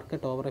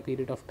market over A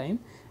period of time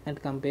and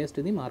compares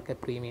to the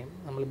market premium.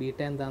 നമ്മൾ beta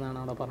എന്താണെന്നാണ്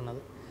അവിടെ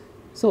പറഞ്ഞത്.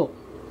 So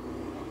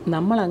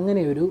നമ്മൾ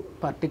അങ്ങനെ ഒരു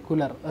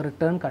പർട്ടിക്കുലർ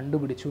റിട്ടേൺ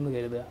കണ്ടുപിടിച്ചു എന്ന്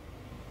കരുതുക.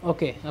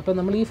 ഓക്കെ, അപ്പോൾ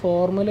നമ്മൾ ഈ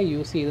ഫോർമുല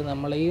യൂസ് ചെയ്ത്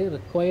നമ്മൾ ഈ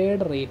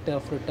റിക്വയർഡ് റേറ്റ്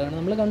ഓഫ് റിട്ടേൺ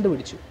നമ്മൾ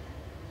കണ്ടുപിടിച്ചു.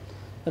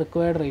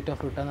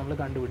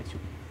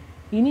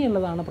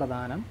 ഇനിയുള്ളതാണ്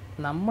പ്രധാനം.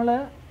 നമ്മൾ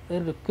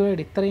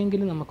റിക്വയർഡ്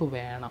ഇത്രയെങ്കിലും നമുക്ക്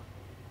വേണം,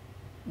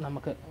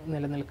 നമുക്ക്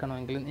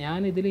നിലനിൽക്കണമെങ്കിൽ.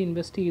 ഞാനിതിൽ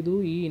ഇൻവെസ്റ്റ് ചെയ്തു,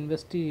 ഈ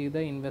ഇൻവെസ്റ്റ് ചെയ്ത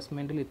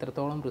ഇൻവെസ്റ്റ്മെൻറ്റിൽ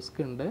ഇത്രത്തോളം റിസ്ക്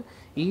ഉണ്ട്,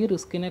 ഈ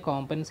റിസ്കിനെ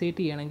കോമ്പൻസേറ്റ്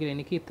ചെയ്യണമെങ്കിൽ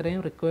എനിക്ക്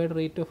ഇത്രയും required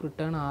rate of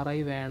return RI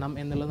വേണം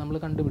എന്നുള്ളത് നമ്മൾ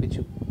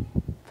കണ്ടുപിടിച്ചു.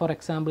 ഫോർ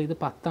എക്സാമ്പിൾ ഇത്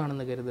 10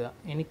 ആണെന്ന് കരുതുക.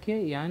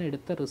 ഞാൻ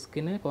എടുത്ത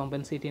റിസ്കിനെ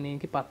കോമ്പൻസേറ്റ് ചെയ്യാൻ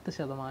എനിക്ക്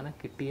 10%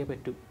 കിട്ടിയേ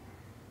പറ്റൂ.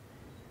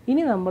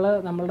 ഇനി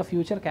നമ്മളുടെ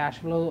ഫ്യൂച്ചർ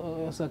ക്യാഷ്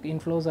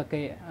ഇൻഫ്ലോസ്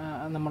ഒക്കെ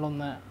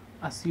നമ്മളൊന്ന്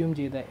അസ്യൂം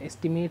ചെയ്ത്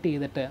എസ്റ്റിമേറ്റ്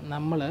ചെയ്തിട്ട്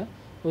നമ്മൾ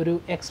ഒരു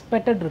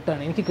എക്സ്പെക്റ്റഡ് റിട്ടേൺ,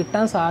 എനിക്ക്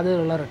കിട്ടാൻ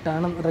സാധ്യതയുള്ള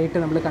റിട്ടേൺ റേറ്റ്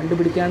നമ്മൾ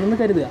കണ്ടുപിടിക്കുകയാണെന്ന്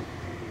കരുതുക.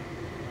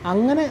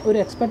 അങ്ങനെ ഒരു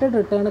എക്സ്പെക്റ്റഡ്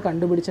റിട്ടേൺ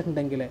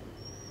കണ്ടുപിടിച്ചിട്ടുണ്ടെങ്കിൽ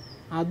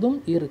അതും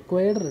ഈ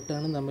റിക്വയർഡ്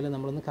റിട്ടേണും തമ്മിൽ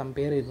നമ്മളൊന്ന്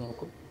കമ്പയർ ചെയ്ത്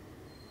നോക്കും.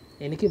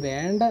 എനിക്ക്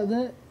വേണ്ടത്,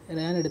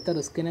 ഞാൻ എടുത്ത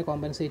റിസ്കിനെ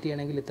കോമ്പൻസേറ്റ്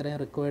ചെയ്യണമെങ്കിൽ ഇത്രയും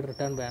റിക്വയർഡ്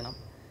റിട്ടേൺ വേണം.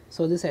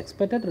 So this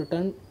expected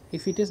return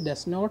if it is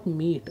does not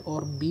meet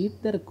or beat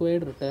the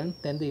required return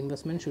then the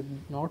investment should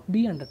not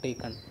be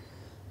undertaken.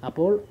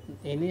 അപ്പോൾ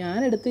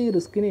ഞാനെടുത്ത ഈ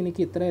റിസ്കിന്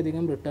എനിക്ക്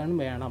ഇത്രയധികം റിട്ടേൺ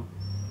വേണം,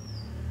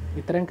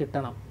 ഇത്രയും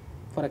കിട്ടണം.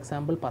 ഫോർ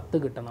എക്സാമ്പിൾ 10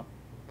 കിട്ടണം.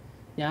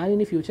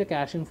 ഞാനിനി ഫ്യൂച്ചർ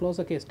ക്യാഷ് ഇൻഫ്ലോസ്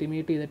ഒക്കെ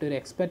എസ്റ്റിമേറ്റ് ചെയ്തിട്ട് ഒരു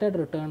എക്സ്പെക്റ്റഡ്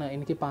റിട്ടേൺ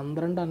എനിക്ക്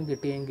 12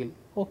 കിട്ടിയെങ്കിൽ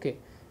ഓക്കെ,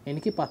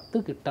 എനിക്ക്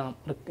 10 കിട്ടണം,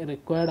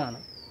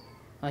 റിക്വയർഡാണ്.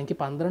 എനിക്ക്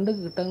 12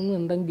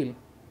 കിട്ടുന്നുണ്ടെങ്കിൽ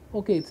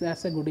okay, it's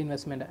as A good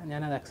investment,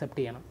 ഞാനത്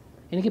അക്സെപ്റ്റ് ചെയ്യണം.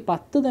 എനിക്ക്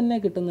 10 തന്നെ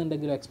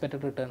കിട്ടുന്നുണ്ടെങ്കിലും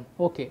എക്സ്പെക്റ്റഡ് റിട്ടേൺ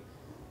ഓക്കെ,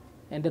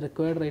 എൻ്റെ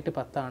റിക്വയർഡ് റേറ്റ്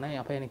 10 ആണ്,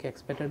 അപ്പോൾ എനിക്ക്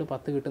എക്സ്പെക്റ്റഡ്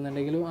 10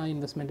 കിട്ടുന്നുണ്ടെങ്കിലും ആ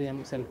ഇൻവെസ്റ്റ്മെൻറ്റ് ഞാൻ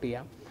സെലക്ട്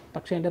ചെയ്യാം.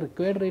 പക്ഷേ എൻ്റെ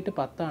റിക്വയർഡ് റേറ്റ്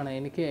 10 ആണ്,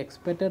 എനിക്ക്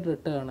എക്സ്പെക്റ്റഡ്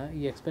റിട്ടേൺ,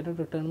 ഈ എക്സ്പെക്റ്റഡ്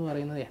റിട്ടേൺ എന്ന്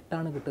പറയുന്നത് 8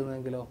 ആണ്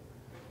കിട്ടുന്നതെങ്കിലോ,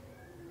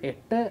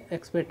 8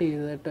 എക്സ്പെക്റ്റ്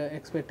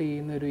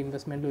ചെയ്യുന്ന ഒരു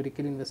ഇൻവെസ്റ്റ്മെൻറ്റിൽ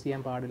ഒരിക്കലും ഇൻവെസ്റ്റ്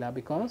ചെയ്യാൻ പാടില്ല.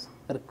 ബിക്കോസ്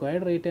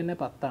റിക്വയർഡ് റേറ്റ് തന്നെ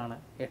 10 ആണ്,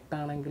 8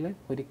 ആണെങ്കിൽ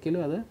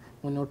ഒരിക്കലും അത്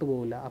മുന്നോട്ട്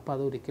പോകില്ല. അപ്പോൾ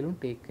അത് ഒരിക്കലും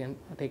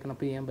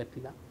ടേക്കണപ്പ് ചെയ്യാൻ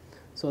പറ്റില്ല.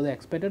 So the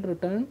expected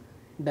return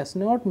does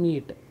not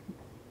meet,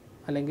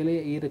 അല്ലെങ്കിൽ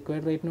ഈ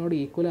റിക്വയർഡ് റേറ്റിനോട്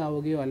ഈക്വൽ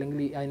ആവുകയോ അല്ലെങ്കിൽ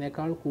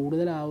അതിനേക്കാൾ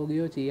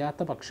കൂടുതലാവുകയോ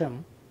ചെയ്യാത്ത പക്ഷം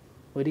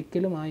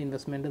ഒരിക്കലും ആ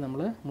ഇൻവെസ്റ്റ്മെൻറ്റ്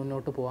നമ്മൾ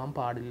മുന്നോട്ട് പോകാൻ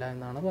പാടില്ല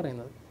എന്നാണ്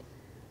പറയുന്നത്.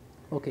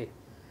 ഓക്കെ,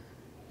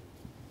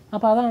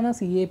 അപ്പോൾ അതാണ്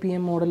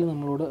CAPM മോഡൽ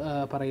നമ്മളോട്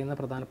പറയുന്ന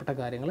പ്രധാനപ്പെട്ട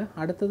കാര്യങ്ങൾ.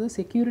 അടുത്തത്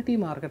സെക്യൂരിറ്റി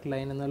മാർക്കറ്റ്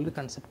ലൈൻ എന്നുള്ളൊരു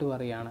കൺസെപ്റ്റ്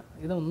പറയുകയാണ്.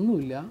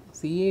 ഇതൊന്നുമില്ല,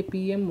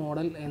 CAPM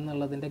മോഡൽ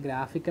എന്നുള്ളതിൻ്റെ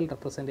graphical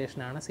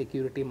റെപ്രസെൻറ്റേഷനാണ്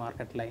security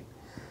market line.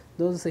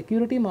 The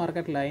security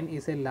market line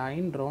is a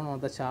line drawn on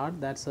the chart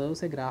that serves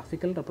a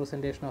graphical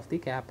representation of the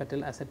capital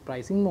asset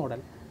pricing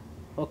model.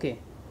 Okay,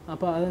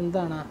 അപ്പോൾ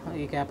അതെന്താണ്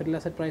ഈ capital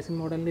asset pricing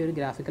മോഡലിൻ്റെ ഒരു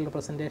graphical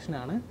representation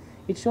ആണ്.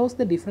 It shows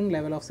the different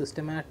level of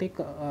systematic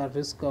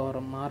risk or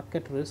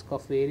market risk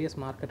of various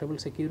marketable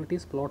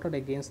securities plotted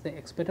against the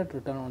expected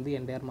return on the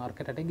entire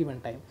market at A given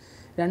time.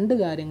 രണ്ട്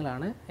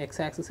കാര്യങ്ങളാണ്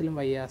X ആക്സിസിലും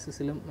Y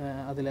ആക്സിസിലും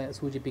അതിൽ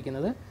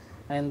സൂചിപ്പിക്കുന്നത്.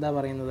 എന്താ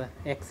പറയുന്നത്,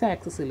 X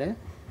ആക്സിസിൽ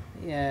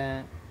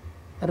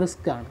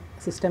റിസ്ക്കാണ്,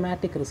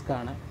 systematic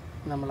റിസ്ക്കാണ്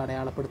നമ്മൾ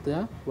അടയാളപ്പെടുത്തുക.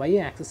 വൈ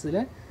ആക്സിസിൽ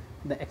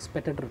the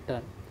expected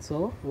return. So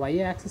Y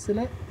ആക്സിസിൽ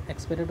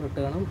എക്സ്പെക്റ്റഡ്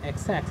റിട്ടേണും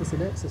എക്സ്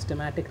ആക്സിസിൽ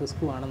സിസ്റ്റമാറ്റിക്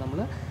റിസ്ക്കുമാണ് നമ്മൾ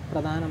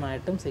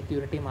പ്രധാനമായിട്ടും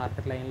സെക്യൂരിറ്റി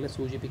മാർക്കറ്റ് ലൈനിൽ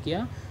സൂചിപ്പിക്കുക.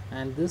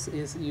 And this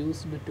is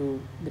used to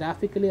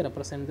graphically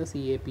represent the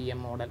CAPM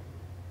model.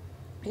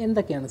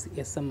 എന്തൊക്കെയാണ്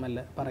SML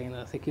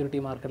പറയുന്നത്,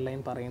 സെക്യൂരിറ്റി മാർക്കറ്റ്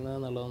ലൈൻ പറയുന്നത്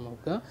എന്നുള്ളത്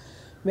നോക്കുക.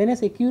 When A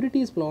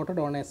security is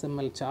plotted on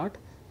SML chart,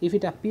 if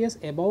it appears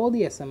above the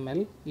SML,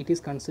 it is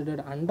considered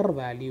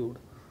undervalued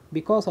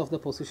because of the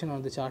position on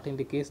the chart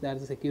indicates that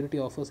the security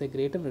offers a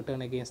greater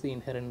return against the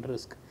inherent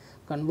risk.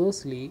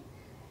 Conversely,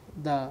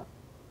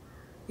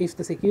 if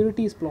the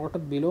security is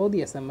plotted below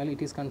the SML,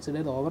 it is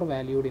considered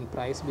overvalued in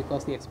price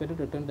because the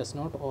expected return does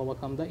not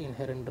overcome the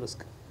inherent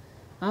risk.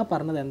 ആ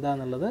പറഞ്ഞത്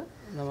എന്താണെന്നുള്ളത്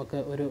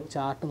നമുക്ക് ഒരു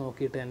chart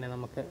നോക്കിയിട്ട് തന്നെ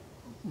നമുക്ക്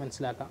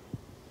മനസ്സിലാക്കാം.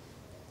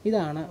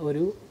 ഇതാണ്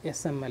ഒരു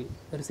SML,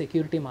 ഒരു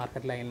സെക്യൂരിറ്റി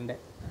മാർക്കറ്റ് ലൈനിൻ്റെ.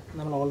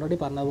 നമ്മൾ ഓൾറെഡി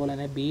പറഞ്ഞതുപോലെ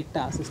തന്നെ beta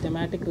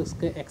systematic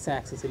risk X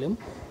ആക്സിസിലും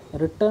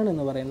return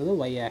എന്ന് പറയുന്നത്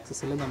വൈ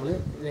ആക്സിസിലും നമ്മൾ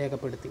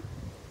രേഖപ്പെടുത്തി.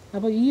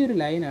 അപ്പോൾ ഈ ഒരു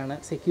ലൈനാണ്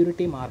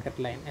സെക്യൂരിറ്റി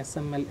മാർക്കറ്റ് ലൈൻ,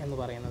 SML എന്ന്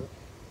പറയുന്നത്.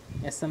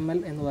 SML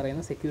എന്ന്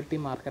പറയുന്ന സെക്യൂരിറ്റി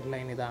മാർക്കറ്റ്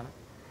ലൈൻ ഇതാണ്.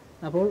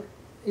 അപ്പോൾ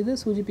ഇത്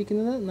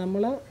സൂചിപ്പിക്കുന്നത്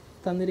നമ്മൾ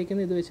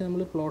തന്നിരിക്കുന്ന ഇത് വെച്ച്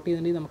നമ്മൾ പ്ലോട്ട്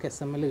ചെയ്തിട്ടുണ്ടെങ്കിൽ നമുക്ക്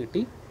SML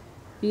കിട്ടി.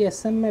 ഈ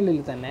SMLൽ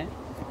തന്നെ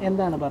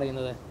എന്താണ്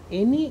പറയുന്നത്,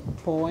 any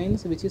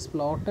points which is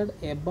plotted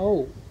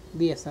above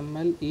the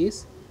SML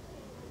is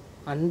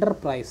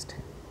underpriced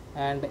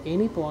and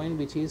any point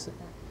which is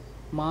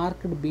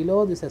marked below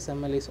this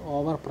SML is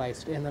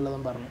overpriced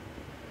എന്നുള്ളതും പറഞ്ഞു.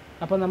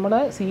 അപ്പോൾ നമ്മൾ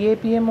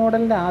CAPM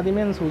മോഡലിൻ്റെ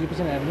ആദ്യമേ ഒന്ന്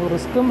സൂചിപ്പിച്ചിട്ടുണ്ടായിരുന്നു,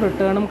 റിസ്ക്കും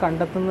റിട്ടേണും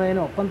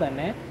കണ്ടെത്തുന്നതിനൊപ്പം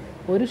തന്നെ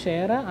ഒരു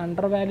ഷെയർ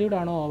അണ്ടർ വാല്യൂഡ്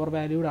ആണോ ഓവർ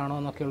വാല്യൂഡ് ആണോ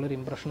എന്നൊക്കെയുള്ളൊരു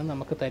ഇംപ്രഷനും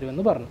നമുക്ക്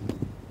തരുമെന്ന് പറഞ്ഞു.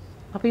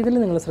 അപ്പോൾ ഇതിൽ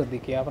നിങ്ങൾ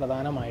ശ്രദ്ധിക്കുക,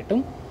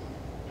 പ്രധാനമായിട്ടും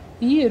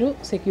ഈ ഒരു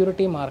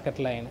സെക്യൂരിറ്റി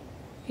മാർക്കറ്റ് ലൈൻ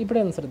ഇവിടെ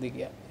ഒന്ന്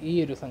ശ്രദ്ധിക്കുക. ഈ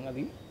ഒരു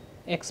സംഗതി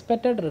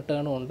എക്സ്പെക്റ്റഡ്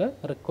റിട്ടേണും ഉണ്ട്,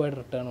 റിക്വയർഡ്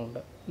റിട്ടേണും ഉണ്ട്.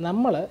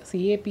 നമ്മൾ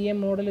CAPM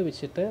മോഡൽ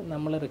വെച്ചിട്ട്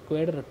നമ്മൾ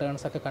റിക്വയർഡ്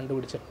റിട്ടേൺസ് ഒക്കെ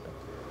കണ്ടുപിടിച്ചിട്ടുണ്ട്.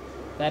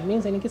 ദാറ്റ്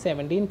മീൻസ് എനിക്ക്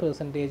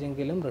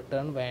 17%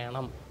 റിട്ടേൺ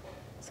വേണം,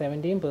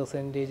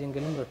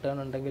 17% റിട്ടേൺ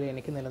ഉണ്ടെങ്കിൽ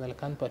എനിക്ക്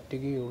നിലനിൽക്കാൻ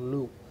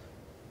പറ്റുകയുള്ളൂ.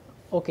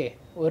 ഓക്കെ,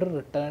 ഒരു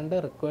റിട്ടേണിൻ്റെ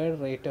റിക്വയർഡ്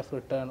റേറ്റ് ഓഫ്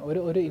റിട്ടേൺ,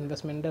 ഒരു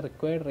ഇൻവെസ്റ്റ്മെൻറ്റിൻ്റെ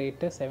റിക്വയർഡ്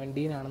റേറ്റ്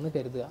 17 ആണെന്ന്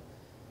കരുതുക.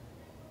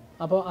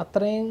 അപ്പോൾ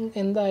അത്രയും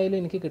എന്തായാലും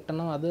എനിക്ക്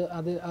കിട്ടണം.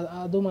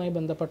 അതുമായി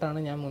ബന്ധപ്പെട്ടാണ്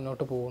ഞാൻ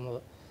മുന്നോട്ട്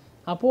പോകുന്നത്.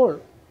 അപ്പോൾ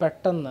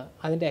പെട്ടെന്ന്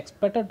അതിൻ്റെ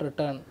എക്സ്പെക്റ്റഡ്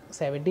റിട്ടേൺ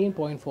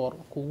 17.4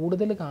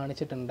 കൂടുതൽ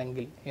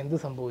കാണിച്ചിട്ടുണ്ടെങ്കിൽ എന്ത്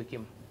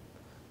സംഭവിക്കും?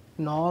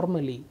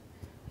 നോർമലി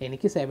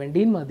എനിക്ക്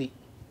 17 മതി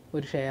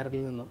ഒരു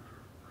ഷെയറിൽ നിന്നും,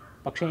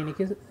 പക്ഷേ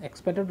എനിക്ക്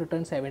എക്സ്പെക്റ്റഡ്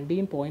റിട്ടേൺ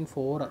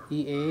 17.4 ഈ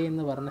A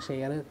എന്ന് പറഞ്ഞ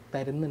ഷെയർ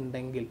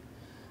തരുന്നുണ്ടെങ്കിൽ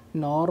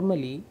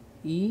നോർമലി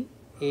ഈ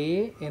A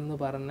എന്ന്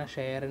പറഞ്ഞ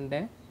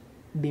ഷെയറിൻ്റെ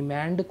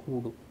ഡിമാൻഡ്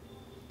കൂടും.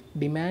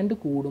 ഡിമാൻഡ്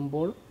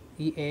കൂടുമ്പോൾ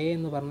ഈ A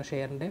എന്ന് പറഞ്ഞ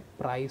ഷെയറിൻ്റെ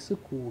പ്രൈസ്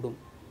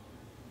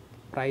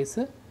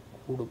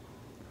കൂടും.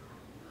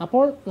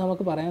 അപ്പോൾ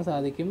നമുക്ക് പറയാൻ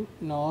സാധിക്കും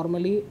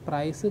നോർമലി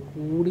പ്രൈസ്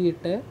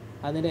കൂടിയിട്ട്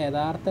അതിൻ്റെ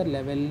യഥാർത്ഥ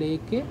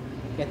ലെവലിലേക്ക്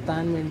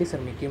എത്താൻ വേണ്ടി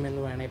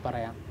ശ്രമിക്കുമെന്ന് വേണമെങ്കിൽ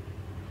പറയാം.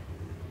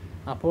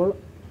 അപ്പോൾ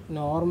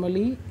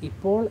നോർമലി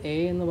ഇപ്പോൾ A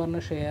എന്ന്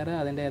പറഞ്ഞ ഷെയർ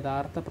അതിൻ്റെ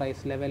യഥാർത്ഥ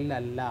പ്രൈസ്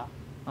ലെവലിലല്ല,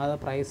 അത്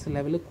പ്രൈസ്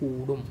ലെവൽ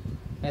കൂടും,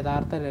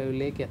 യഥാർത്ഥ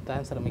ലെവലിലേക്ക്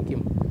എത്താൻ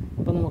ശ്രമിക്കും.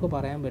 അപ്പോൾ നമുക്ക്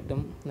പറയാൻ പറ്റും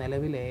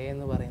നിലവിൽ A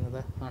എന്ന്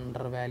പറയുന്നത്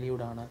അണ്ടർ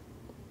വാല്യൂഡ് ആണ്.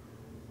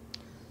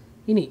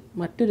 ഇനി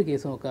മറ്റൊരു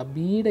കേസ് നോക്കുക,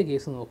 ബിയുടെ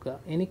കേസ് നോക്കുക.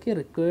 എനിക്ക്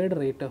റിക്വയർഡ്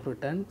റേറ്റ് ഓഫ്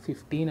റിട്ടേൺ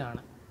 15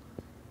 ആണ്.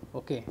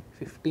 ഓക്കെ,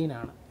 15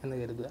 ആണ് എന്ന്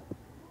കരുതുക.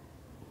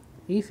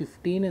 ഈ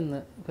 15 എന്ന്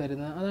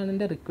കരുതുന്ന അതാണ്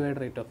എൻ്റെ required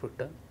rate of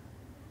return.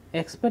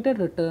 Expected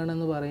return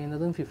എന്ന്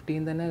പറയുന്നതും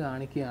 15 തന്നെ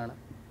കാണിക്കുകയാണ്.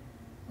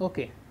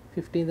 ഓക്കെ,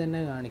 15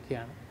 തന്നെ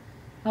കാണിക്കുകയാണ്.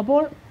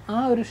 അപ്പോൾ ആ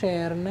ഒരു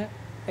ഷെയറിന്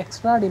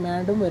എക്സ്ട്രാ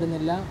ഡിമാൻഡും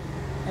വരുന്നില്ല,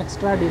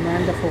 എക്സ്ട്രാ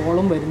ഡിമാൻഡ്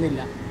ഫോളും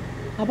വരുന്നില്ല.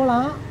 അപ്പോൾ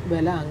ആ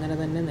വില അങ്ങനെ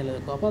തന്നെ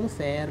നിലനിൽക്കും. അപ്പോൾ അത്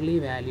ഫെയർലി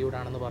വാല്യൂഡ്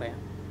ആണെന്ന് പറയാം.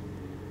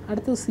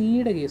 അടുത്ത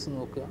സിയുടെ കേസ്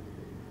നോക്കുക.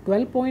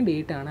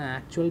 12.8 ആണ്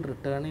ആക്ച്വൽ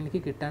റിട്ടേൺ എനിക്ക്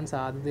കിട്ടാൻ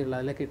സാധ്യതയുള്ളത്,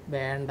 അല്ലെങ്കിൽ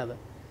വേണ്ടത്.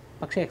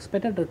 പക്ഷേ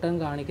എക്സ്പെക്റ്റഡ് റിട്ടേൺ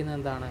കാണിക്കുന്നത്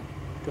എന്താണ്?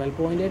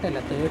 12.8 അല്ല,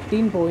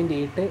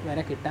 13.8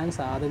 വരെ കിട്ടാൻ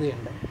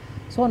സാധ്യതയുണ്ട്.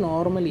 സോ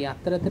നോർമലി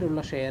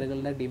അത്തരത്തിലുള്ള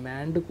ഷെയറുകളുടെ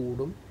ഡിമാൻഡ്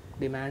കൂടും.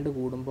 ഡിമാൻഡ്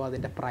കൂടുമ്പോൾ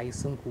അതിൻ്റെ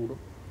പ്രൈസും കൂടും.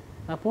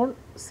 അപ്പോൾ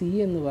സി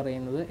എന്ന്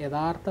പറയുന്നത്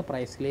യഥാർത്ഥ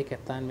പ്രൈസിലേക്ക്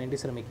എത്താൻ വേണ്ടി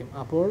ശ്രമിക്കും.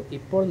 അപ്പോൾ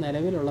ഇപ്പോൾ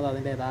നിലവിലുള്ളത്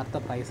അതിൻ്റെ യഥാർത്ഥ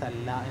പ്രൈസ്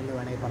അല്ല എന്ന്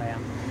വേണമെങ്കിൽ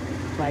പറയാം.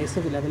 പ്രൈസ്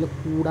ലെവൽ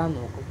കൂടാൻ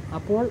നോക്കും.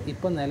 അപ്പോൾ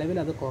ഇപ്പോൾ നിലവിൽ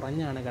അത്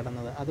കുറഞ്ഞാണ്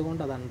കിടന്നത്,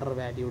 അതുകൊണ്ട് അത് അണ്ടർ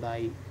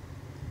വാല്യൂഡായി.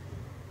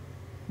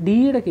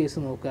 ഡിയുടെ കേസ്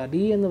നോക്കുക.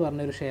 ഡി എന്ന്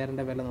പറഞ്ഞൊരു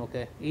ഷെയറിൻ്റെ വില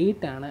നോക്കുക.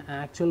 8 ആണ്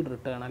ആക്ച്വൽ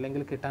റിട്ടേൺ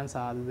അല്ലെങ്കിൽ കിട്ടാൻ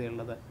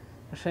സാധ്യതയുള്ളത്,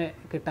 പക്ഷേ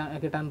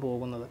കിട്ടാൻ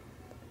പോകുന്നത്.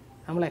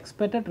 നമ്മൾ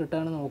എക്സ്പെക്റ്റഡ്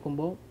റിട്ടേൺ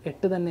നോക്കുമ്പോൾ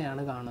 8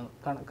 തന്നെയാണ്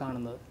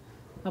കാണുന്നത്.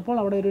 അപ്പോൾ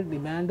അവിടെ ഒരു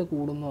ഡിമാൻഡ്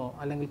കൂടുന്നോ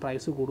അല്ലെങ്കിൽ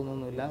പ്രൈസ്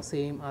കൂടുന്നൊന്നുമില്ല,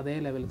 സെയിം അതേ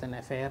ലെവലിൽ തന്നെ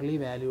ഫെയർലി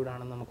വാല്യൂഡ്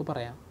ആണെന്ന് നമുക്ക്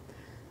പറയാം.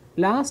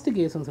 ലാസ്റ്റ്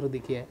കേസും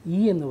ശ്രദ്ധിക്കുക. ഇ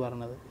എന്ന്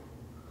പറഞ്ഞത്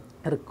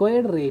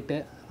റിക്വയർഡ് റേറ്റ്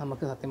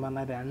നമുക്ക് സത്യം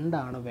പറഞ്ഞാൽ 2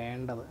 ആണ്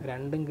വേണ്ടത്,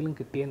 2എങ്കിലും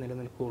കിട്ടിയേ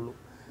നിലനിൽക്കുകയുള്ളൂ.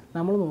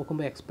 നമ്മൾ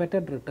നോക്കുമ്പോൾ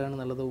എക്സ്പെക്റ്റഡ് റിട്ടേൺ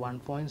എന്നുള്ളത്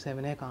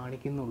 1.7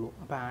 കാണിക്കുന്നുള്ളൂ.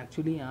 അപ്പോൾ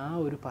ആക്ച്വലി ആ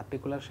ഒരു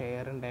പർട്ടിക്കുലർ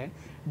ഷെയറിൻ്റെ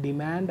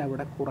ഡിമാൻഡ്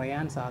അവിടെ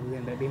കുറയാൻ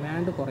സാധ്യതയുണ്ട്.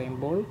 ഡിമാൻഡ്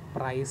കുറയുമ്പോൾ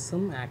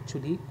പ്രൈസും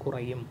ആക്ച്വലി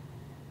കുറയും.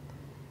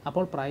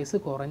 അപ്പോൾ പ്രൈസ്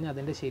കുറഞ്ഞ്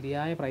അതിൻ്റെ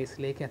ശരിയായ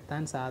പ്രൈസിലേക്ക്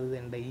എത്താൻ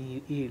സാധ്യതയുണ്ട്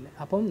ഈ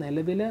അപ്പം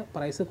നിലവിൽ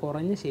പ്രൈസ്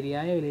കുറഞ്ഞ്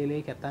ശരിയായ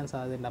വിലയിലേക്ക് എത്താൻ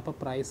സാധ്യതയുണ്ട്. അപ്പോൾ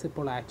പ്രൈസ്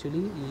ഇപ്പോൾ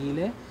ആക്ച്വലി ഈയിൽ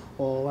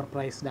ഓവർ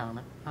പ്രൈസ്ഡ്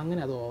ആണ്,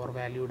 അങ്ങനെ അത് ഓവർ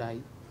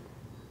വാല്യൂഡായി.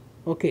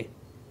 ഓക്കെ,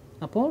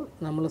 അപ്പോൾ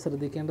നമ്മൾ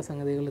ശ്രദ്ധിക്കേണ്ട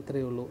സംഗതികൾ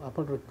ഇത്രയേ ഉള്ളൂ.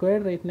 അപ്പോൾ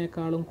റിക്വയർഡ്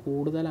റേറ്റിനേക്കാളും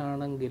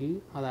കൂടുതലാണെങ്കിൽ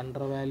അത്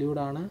അണ്ടർ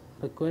വാല്യൂഡാണ്,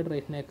 റിക്വയർഡ്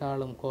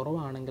റേറ്റിനേക്കാളും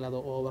കുറവാണെങ്കിൽ അത്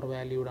ഓവർ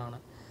വാല്യൂഡാണ്.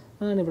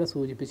 അതാണ് ഇവിടെ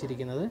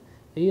സൂചിപ്പിച്ചിരിക്കുന്നത്.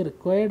 ഈ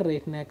റിക്വയർഡ്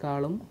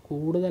റേറ്റിനേക്കാളും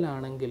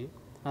കൂടുതലാണെങ്കിൽ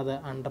അത്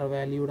അണ്ടർ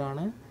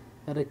വാല്യൂഡാണ്,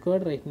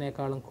 റിക്വയർഡ്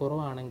റേറ്റിനേക്കാളും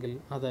കുറവാണെങ്കിൽ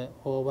അത്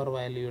ഓവർ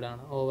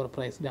വാല്യൂഡാണ്, ഓവർ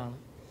പ്രൈസ്ഡ് ആണ്.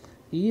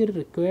 ഈ ഒരു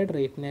റിക്വയർഡ്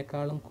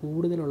റേറ്റിനേക്കാളും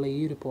കൂടുതലുള്ള ഈ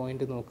ഒരു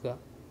പോയിൻ്റ് നോക്കുക.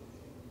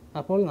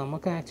 അപ്പോൾ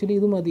നമുക്ക് ആക്ച്വലി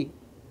ഇത് മതി,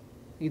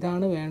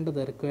 ഇതാണ്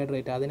വേണ്ടത് റിക്വയർഡ്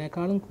റേറ്റ്.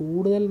 അതിനേക്കാളും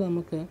കൂടുതൽ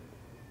നമുക്ക്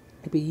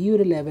ഇപ്പോൾ ഈ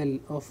ഒരു ലെവൽ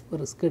ഓഫ്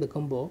റിസ്ക്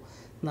എടുക്കുമ്പോൾ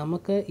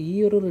നമുക്ക് ഈ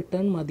ഒരു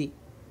റിട്ടേൺ മതി.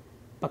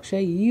 പക്ഷേ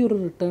ഈ ഒരു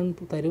റിട്ടേൺ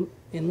തരും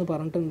എന്ന്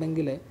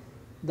പറഞ്ഞിട്ടുണ്ടെങ്കിൽ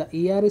the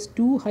ER is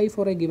too high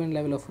for a given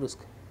level of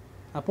risk.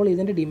 അപ്പോൾ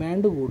ഇതിൻ്റെ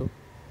ഡിമാൻഡ് കൂടും,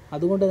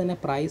 അതുകൊണ്ട് തന്നെ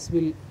price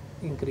will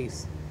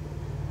increase.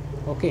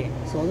 Okay,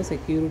 so the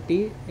security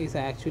is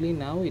actually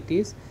now it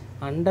is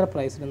under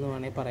priced എന്ന്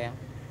വേണമെങ്കിൽ പറയാം.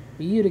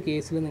 ഈ ഒരു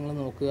കേസിൽ നിങ്ങൾ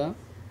നോക്കുക,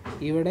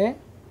 ഇവിടെ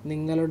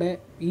നിങ്ങളുടെ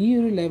ഈ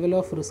ഒരു ലെവൽ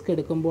ഓഫ് റിസ്ക്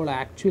എടുക്കുമ്പോൾ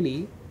ആക്ച്വലി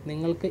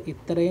നിങ്ങൾക്ക്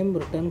ഇത്രയും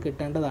റിട്ടേൺ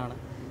കിട്ടേണ്ടതാണ്,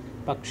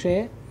 പക്ഷേ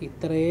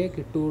ഇത്രയേ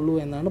കിട്ടുകയുള്ളൂ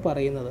എന്നാണ്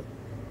പറയുന്നത്.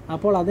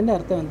 അപ്പോൾ അതിൻ്റെ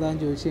അർത്ഥം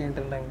എന്താണെന്ന് ചോദിച്ചു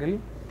കഴിഞ്ഞിട്ടുണ്ടെങ്കിൽ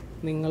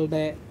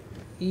നിങ്ങളുടെ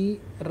ഈ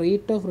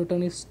rate of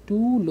return is to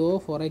law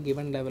four A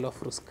given level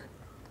of risk.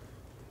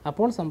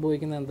 അപ്പോൾ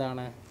സംഭവിക്കുന്നത്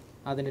എന്താണ്?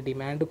 അതിൻ്റെ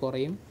ഡിമാൻഡ്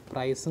കുറയും,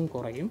 പ്രൈസും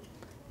കുറയും.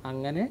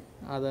 അങ്ങനെ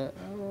അത്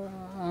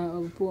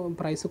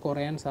പ്രൈസ്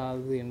കുറയാൻ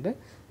സാധ്യതയുണ്ട്.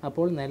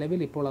 അപ്പോൾ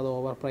നിലവിൽ ഇപ്പോൾ അത്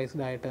ഓവർ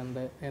പ്രൈസ്ഡ്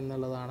ആയിട്ടുണ്ട്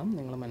എന്നുള്ളതാണ്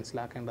നിങ്ങൾ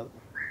മനസ്സിലാക്കേണ്ടത്.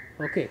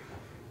 Okay,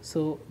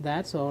 so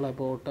that's all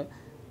about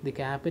the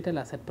capital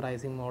asset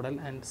pricing model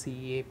and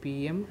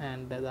CAPM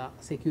and the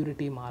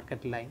security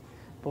market line.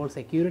 അപ്പോൾ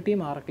security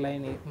market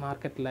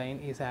line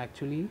is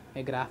actually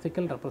a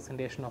graphical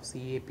representation of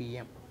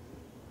CAPM,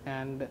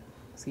 and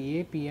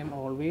CAPM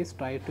always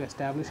try to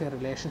establish a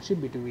relationship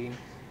between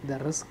the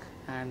risk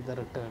and the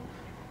return,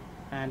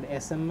 and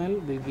SML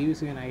will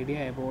give you an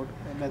idea about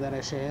whether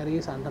a share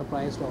is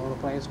underpriced,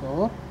 overpriced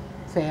or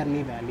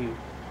fairly valued.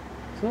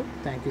 So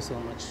thank you so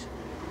much.